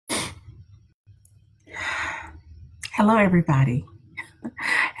Hello, everybody.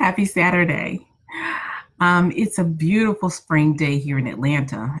 Happy Saturday. It's a beautiful spring day here in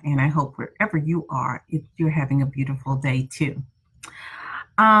Atlanta, and I hope wherever you are, if you're having a beautiful day too.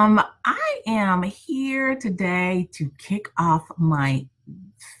 I am here today to kick off my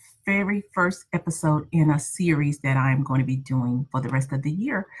very first episode in a series that I'm going to be doing for the rest of the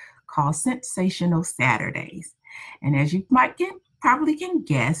year called Sensational Saturdays. And as you probably can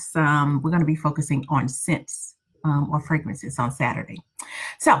guess, we're going to be focusing on scents or fragrances on Saturday.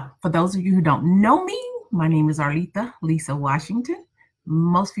 So for those of you who don't know me, my name is Arletha Lisa Washington.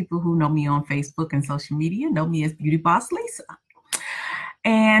 Most people who know me on Facebook and social media know me as Beauty Boss Lisa.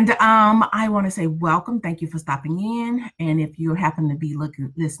 And I want to say welcome. Thank you for stopping in. And if you happen to be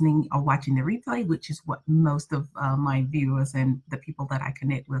listening or watching the replay, which is what most of my viewers and the people that I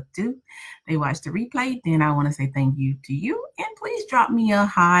connect with do, they watch the replay, then I want to say thank you to you. And please drop me a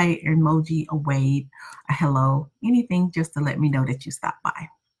hi emoji, a wave, a hello, anything just to let me know that you stopped by.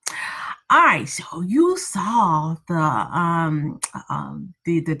 All right, so you saw the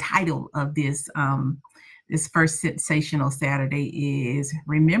title of this this first Sensational Saturday is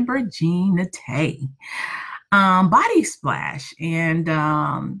Remember Jean Naté Body Splash. And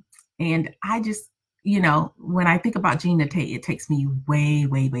I just, when I think about Jean Naté, it takes me way,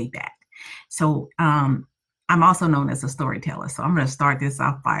 way, way back. So I'm also known as a storyteller. So I'm going to start this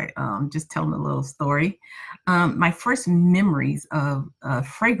off by just telling a little story. My first memories of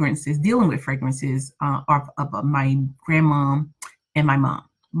fragrances, dealing with fragrances, are of my grandmom and my mom,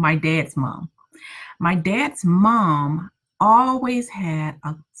 my dad's mom. My dad's mom always had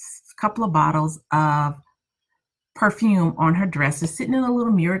a couple of bottles of perfume on her dresser sitting in a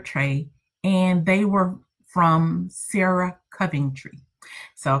little mirror tray, and they were from Sarah Coventry.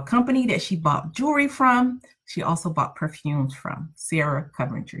 So a company that she bought jewelry from, she also bought perfumes from Sarah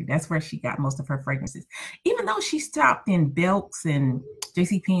Coventry. That's where she got most of her fragrances. Even though she stopped in Belk's and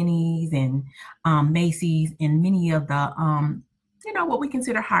JCPenney's and Macy's and many of the what we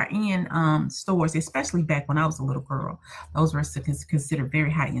consider high-end stores, especially back when I was a little girl. Those were considered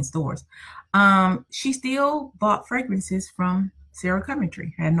very high-end stores. She still bought fragrances from Sarah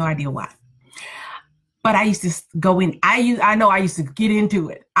Coventry. I had no idea why. But I used to go in. I used to get into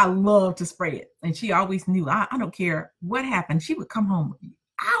it. I loved to spray it. And she always knew. I don't care what happened. She would come home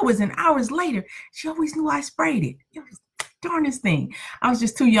hours and hours later. She always knew I sprayed it. It was the darnest thing. I was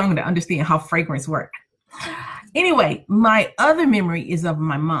just too young to understand how fragrance worked. Anyway, my other memory is of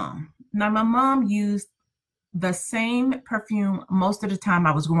my mom. Now, my mom used the same perfume most of the time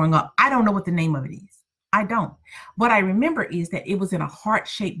I was growing up. I don't know what the name of it is. I don't. What I remember is that it was in a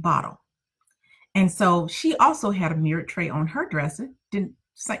heart-shaped bottle. And so she also had a mirror tray on her dresser,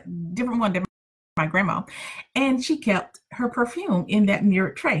 different one than my grandma. And she kept her perfume in that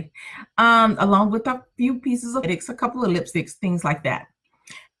mirror tray, along with a few pieces of lipsticks, a couple of lipsticks, things like that.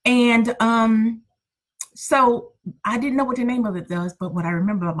 And so I didn't know what the name of it was, but what I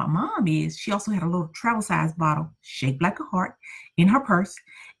remember about my mom is she also had a little travel size bottle shaped like a heart in her purse.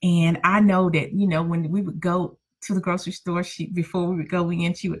 And I know that, when we would go to the grocery store, before we would go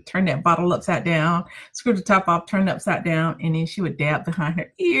in, she would turn that bottle upside down, screw the top off, turn it upside down, and then she would dab behind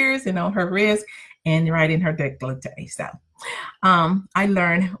her ears and on her wrist and right in her décolleté. So I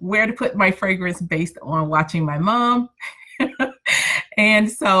learned where to put my fragrance based on watching my mom.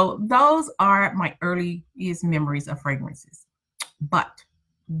 And so those are my earliest memories of fragrances. But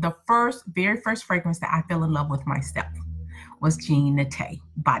the very first fragrance that I fell in love with myself was Jean Naté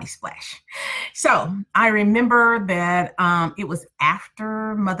Body Splash. So I remember that it was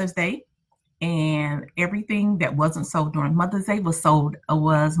after Mother's Day, and everything that wasn't sold during Mother's Day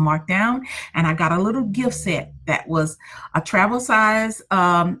was marked down. And I got a little gift set that was a travel size,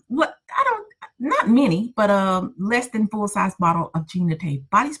 not many, but less than full-size bottle of Jean Naté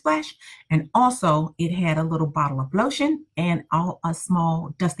Body Splash. And also it had a little bottle of lotion and a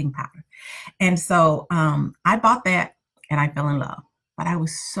small dusting powder. And so I bought that and I fell in love. But I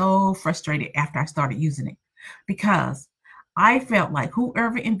was so frustrated after I started using it because I felt like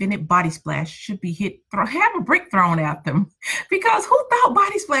whoever invented Body Splash should be have a brick thrown at them, because who thought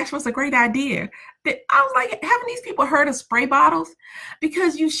Body Splash was a great idea? I was like, haven't these people heard of spray bottles?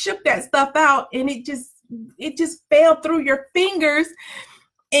 Because you shook that stuff out and it just fell through your fingers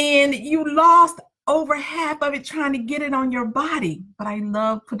and you lost over half of it trying to get it on your body. But I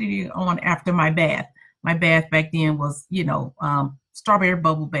love putting it on after my bath. My bath back then was, strawberry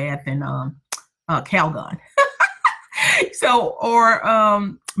bubble bath and Calgon. So,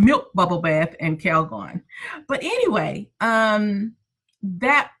 or milk bubble bath and Calgon. But anyway,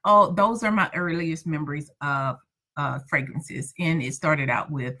 those are my earliest memories of fragrances, and it started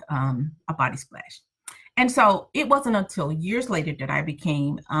out with a Body Splash. And so it wasn't until years later that I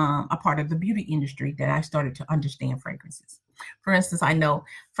became a part of the beauty industry that I started to understand fragrances. For instance, I know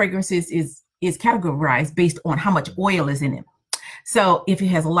fragrances is categorized based on how much oil is in it. So if it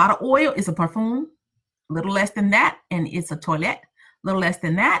has a lot of oil, it's a perfume. A little less than that, and it's a toilette. A little less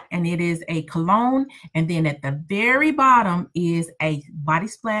than that, and it is a cologne. And then at the very bottom is a body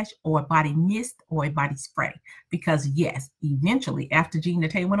splash or a body mist or a body spray. Because yes, eventually after Jean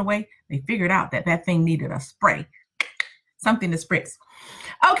Naté went away, they figured out that that thing needed a spray, something to spritz.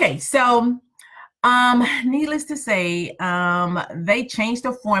 Okay, so needless to say, they changed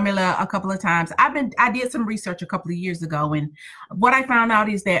the formula a couple of times. I did some research a couple of years ago, and what I found out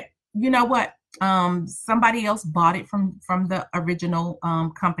is that, you know what, somebody else bought it from the original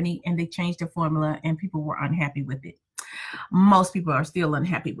company, and they changed the formula, and people were unhappy with it. Most people are still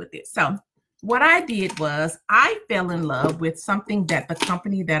unhappy with it. So what I did was I fell in love with something that the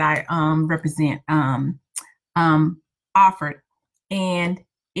company that I represent offered, and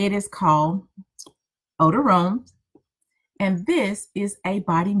it is called Eau de Rome, and this is a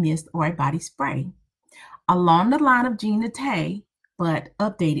body mist or a body spray along the line of Jean Naté, but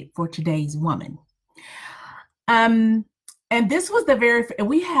updated for today's woman. And this was the very,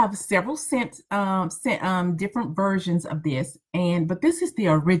 we have several different versions of this, but this is the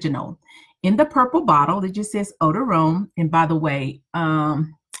original in the purple bottle. It just says Eau de Rome. And by the way,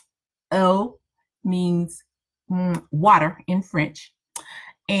 eau means water in French,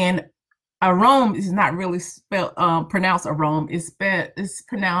 and arome is not really spelled pronounced arome. It's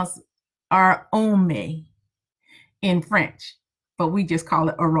pronounced arome in French, but we just call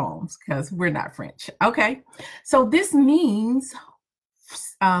it aromes because we're not French. Okay, so this means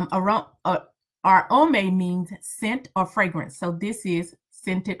arome means scent or fragrance. So this is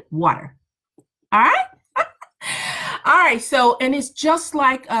scented water. All right. All right, so, and it's just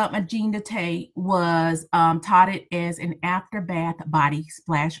like a Jean Naté was touted as an after bath body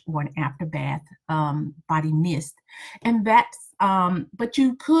splash or an after bath body mist. And that's, but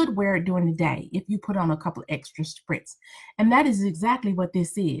you could wear it during the day if you put on a couple extra spritz. And that is exactly what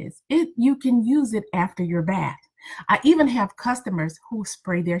this is. You can use it after your bath. I even have customers who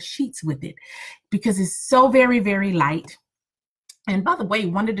spray their sheets with it because it's so very, very light. And by the way,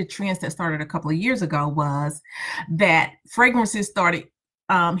 one of the trends that started a couple of years ago was that fragrances started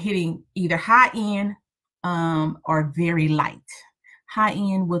hitting either high end or very light. High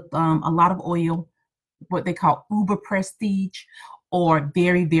end with a lot of oil, what they call uber prestige, or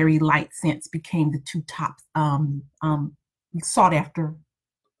very, very light scents became the two top sought after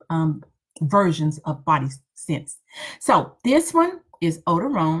versions of body scents. So this one is Eau de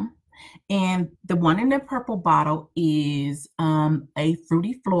Rome. And the one in the purple bottle is a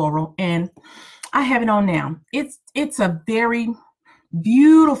fruity floral, and I have it on now. It's a very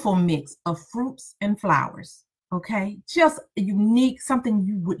beautiful mix of fruits and flowers. Okay, just unique, something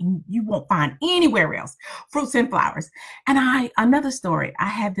you won't find anywhere else. Fruits and flowers. And another story. I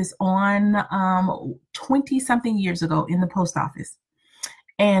had this on 20 something years ago in the post office,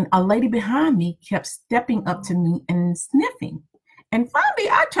 and a lady behind me kept stepping up to me and sniffing. And finally,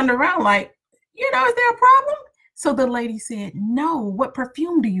 I turned around like, is there a problem? So the lady said, no, what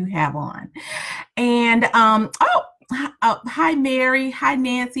perfume do you have on? And, hi, Mary. Hi,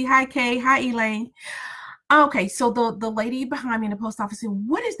 Nancy. Hi, Kay. Hi, Elaine. Okay, so the lady behind me in the post office said,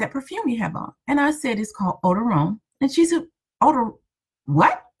 what is that perfume you have on? And I said, it's called Eau de Rome. And she said, Eau de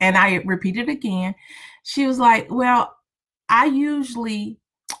what? And I repeated it again. She was like, well, I usually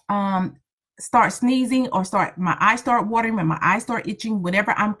start sneezing or my eyes start watering and my eyes start itching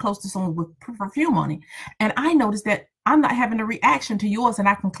whenever I'm close to someone with perfume on it. And I noticed that I'm not having a reaction to yours, and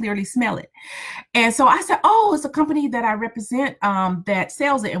I can clearly smell it. And so I said, oh, it's a company that I represent that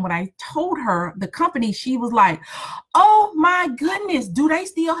sells it. And when I told her the company, she was like, oh my goodness, do they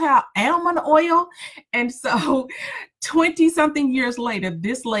still have almond oil? And so 20 something years later,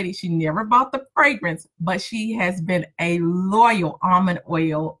 this lady, she never bought the fragrance, but she has been a loyal almond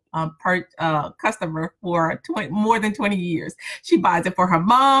oil customer for more than 20 years. She buys it for her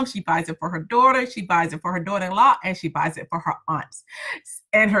mom, she buys it for her daughter, she buys it for her daughter-in-law, and she buys it for her aunts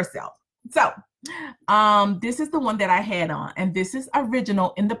and herself. So this is the one that I had on, and this is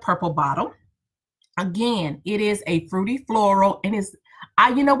original in the purple bottle. Again, it is a fruity floral, and it's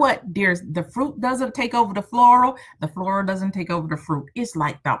you know what? The fruit doesn't take over the floral doesn't take over the fruit. It's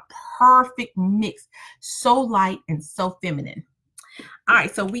like the perfect mix, so light and so feminine. All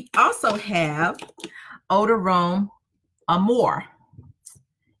right, so we also have Eau de Rome Amour.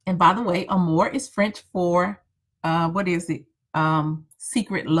 And by the way, Amour is French for, what is it?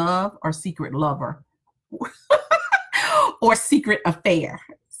 Secret love or secret lover or secret affair.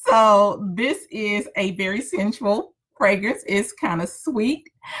 So this is a very sensual fragrance. It's kind of sweet,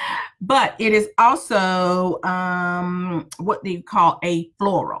 but it is also what they call a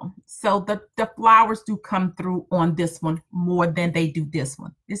floral. So the flowers do come through on this one more than they do this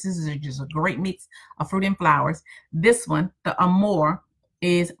one. This is just a great mix of fruit and flowers. This one, the Amore,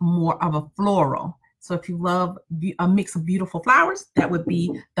 is more of a floral. So if you love a mix of beautiful flowers, that would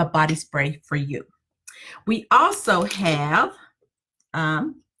be the body spray for you. We also have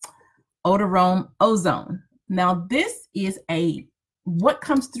Odorome Ozone. Now this is what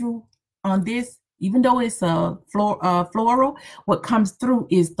comes through on this, even though it's a floral, what comes through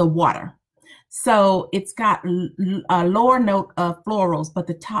is the water. So it's got a lower note of florals, but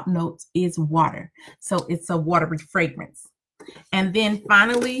the top note is water. So it's a watery fragrance. And then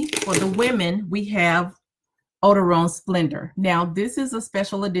finally, for the women, we have Odorome Splendor. Now this is a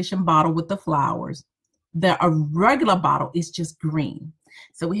special edition bottle with the flowers. The regular bottle is just green.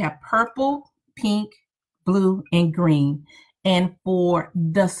 So we have purple, pink, blue, and green. And for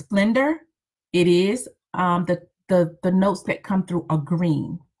the Splendor, it is the notes that come through are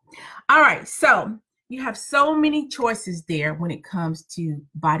green. All right, so you have so many choices there when it comes to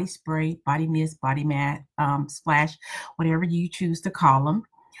body spray, body mist, body mat, splash, whatever you choose to call them.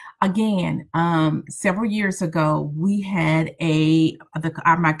 Again, several years ago, we had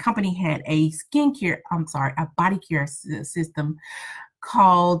my company had a body care system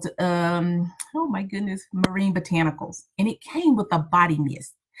called, oh my goodness, Marine Botanicals. And it came with a body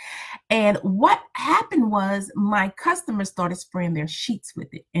mist. And what happened was my customers started spraying their sheets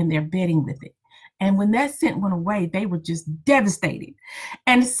with it and their bedding with it. And when that scent went away, they were just devastated.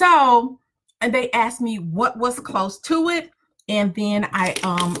 And so they asked me what was close to it. And then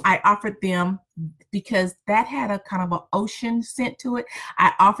I offered them, because that had a kind of an ocean scent to it,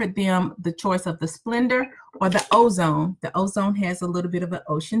 I offered them the choice of the Splendor or the Ozone. The Ozone has a little bit of an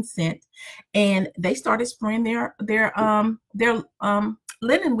ocean scent, and they started spraying their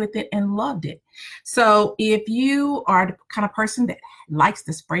linen with it and loved it. So if you are the kind of person that likes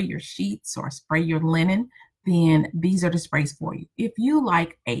to spray your sheets or spray your linen, then these are the sprays for you. If you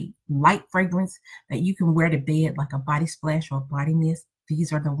like a light fragrance that you can wear to bed, like a body splash or a body mist,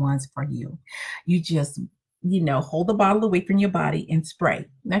 these are the ones for you. You just, hold the bottle away from your body and spray.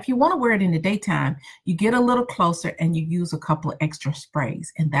 Now, if you want to wear it in the daytime, you get a little closer and you use a couple of extra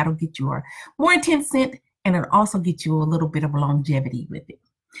sprays, and that'll get you a more intense scent, and it'll also get you a little bit of longevity with it.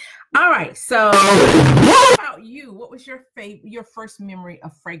 All right, so what about you? What was your first memory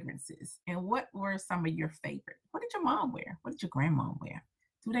of fragrances, and what were some of your favorite? What did your mom wear? What did your grandma wear?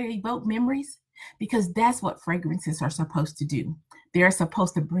 Do they evoke memories? Because that's what fragrances are supposed to do. They're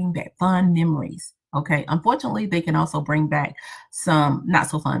supposed to bring back fun memories. Okay, unfortunately, they can also bring back some not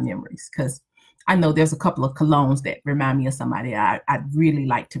so fun memories, because I know there's a couple of colognes that remind me of somebody I'd really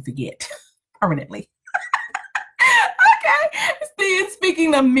like to forget permanently.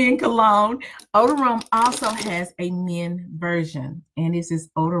 Speaking of men cologne, Odorome also has a men version, and this is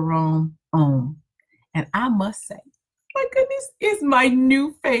Odorome Homme. And I must say, my goodness, it's my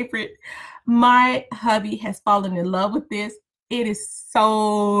new favorite. My hubby has fallen in love with this. It is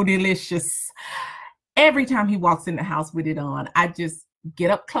so delicious. Every time he walks in the house with it on, I just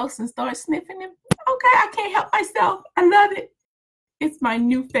get up close and start sniffing him. Okay, I can't help myself. I love it. It's my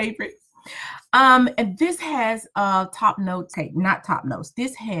new favorite. And this has top notes. Hey, not top notes.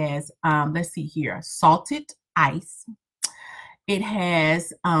 This has let's see here, salted ice. It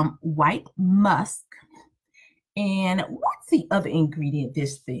has white musk. And what's the other ingredient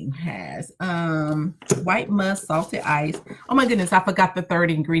this thing has? White musk, salted ice. Oh my goodness, I forgot the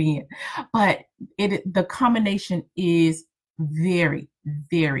third ingredient. But the combination is very,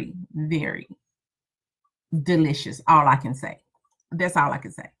 very, very delicious. All I can say. That's all I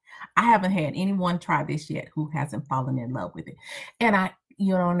can say. I haven't had anyone try this yet who hasn't fallen in love with it. And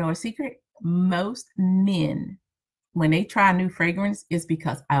you don't know a secret? Most men, when they try a new fragrance, it's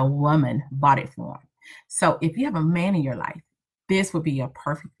because a woman bought it for them. So if you have a man in your life, this would be a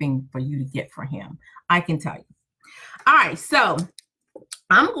perfect thing for you to get for him. I can tell you. All right, so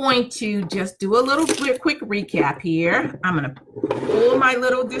I'm going to just do a little quick recap here. I'm going to pull my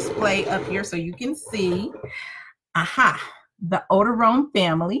little display up here so you can see. Aha, the Odorome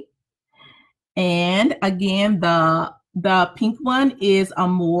family. And again, the pink one is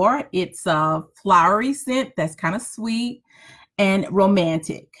Amore. It's a flowery scent that's kind of sweet and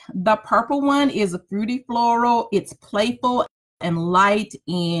romantic. The purple one is a fruity floral. It's playful and light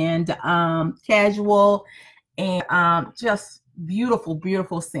and casual and just beautiful,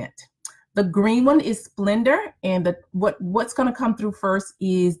 beautiful scent. The green one is Splendor, and what's going to come through first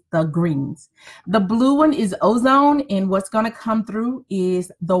is the greens. The blue one is Ozone, and what's going to come through is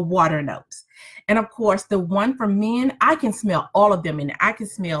the water notes. And of course, the one for men, I can smell all of them in it. I can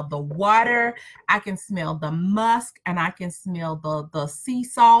smell the water, I can smell the musk, and I can smell the sea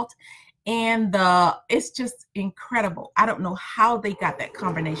salt. And it's just incredible. I don't know how they got that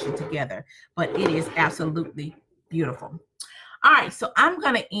combination together, but it is absolutely beautiful. All right, so I'm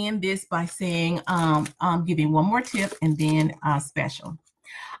going to end this by saying, giving one more tip and then special.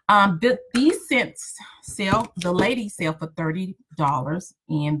 These scents sell, the ladies sell for $30,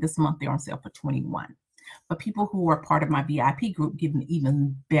 and this month they're on sale for $21. But people who are part of my VIP group give an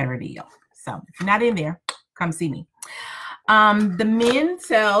even better deal. So if you're not in there, come see me. The men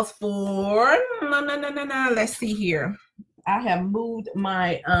sells for, let's see here. I have moved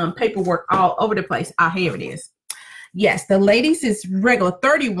my paperwork all over the place. Here it is. Yes, the ladies is regular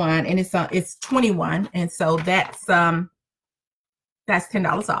 31 and it's 21, and so that's $10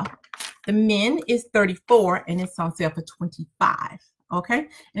 off. The men is 34 and it's on sale for 25. Okay,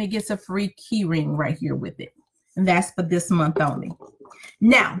 and it gets a free key ring right here with it, and that's for this month only.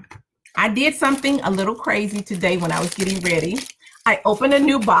 Now, I did something a little crazy today when I was getting ready. I opened a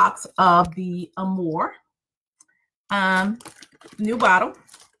new box of the Amore new bottle.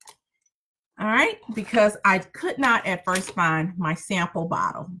 All right, because I could not at first find my sample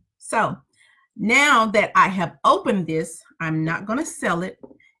bottle. So now that I have opened this, I'm not going to sell it.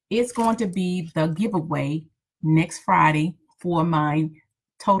 It's going to be the giveaway next Friday for my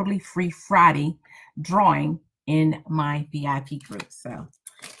totally free Friday drawing in my VIP group. So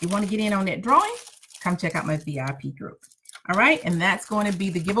if you want to get in on that drawing, come check out my VIP group. All right, and that's going to be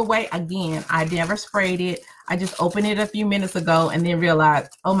the giveaway. Again, I never sprayed it. I just opened it a few minutes ago and then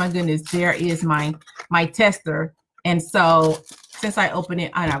realized, oh my goodness, there is my tester. And so since I opened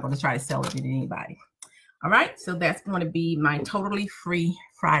it, I'm not going to try to sell it to anybody. All right, so that's going to be my totally free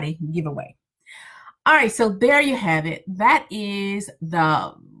Friday giveaway. All right, so there you have it. That is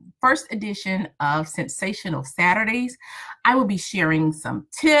the first edition of Sensational Saturdays. I will be sharing some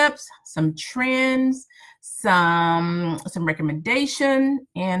tips, some trends, some recommendation,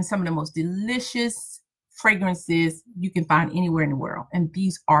 and some of the most delicious fragrances you can find anywhere in the world. And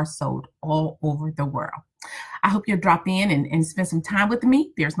these are sold all over the world. I hope you'll drop in and spend some time with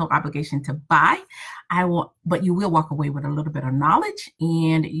me. There's no obligation to buy. But you will walk away with a little bit of knowledge,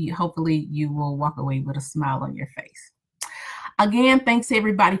 and hopefully you will walk away with a smile on your face. Again, thanks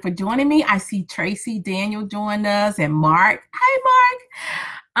everybody for joining me. I see Tracy, Daniel joined us, and Mark. Hi, Mark.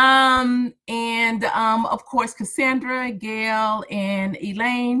 Of course, Cassandra, Gail, and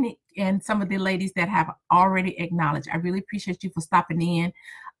Elaine, and some of the ladies that have already acknowledged. I really appreciate you for stopping in.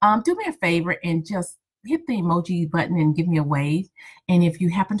 Do me a favor and just hit the emoji button and give me a wave. And if you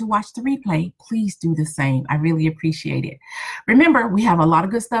happen to watch the replay, please do the same. I really appreciate it. Remember, we have a lot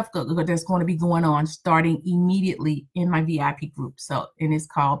of good stuff that's going to be going on starting immediately in my VIP group. And it's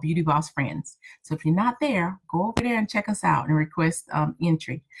called Beauty Boss Friends. So if you're not there, go over there and check us out and request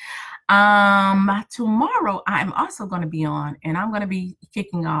entry. Tomorrow, I'm also going to be on, and I'm going to be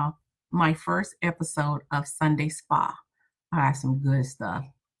kicking off my first episode of Sunday Spa. I have some good stuff.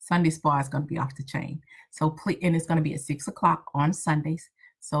 Sunday Spa is going to be off the chain. So please, and it's going to be at 6 o'clock on Sundays.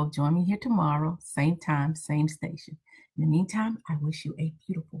 So join me here tomorrow, same time, same station. In the meantime, I wish you a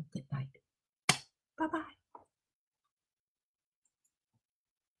beautiful good day.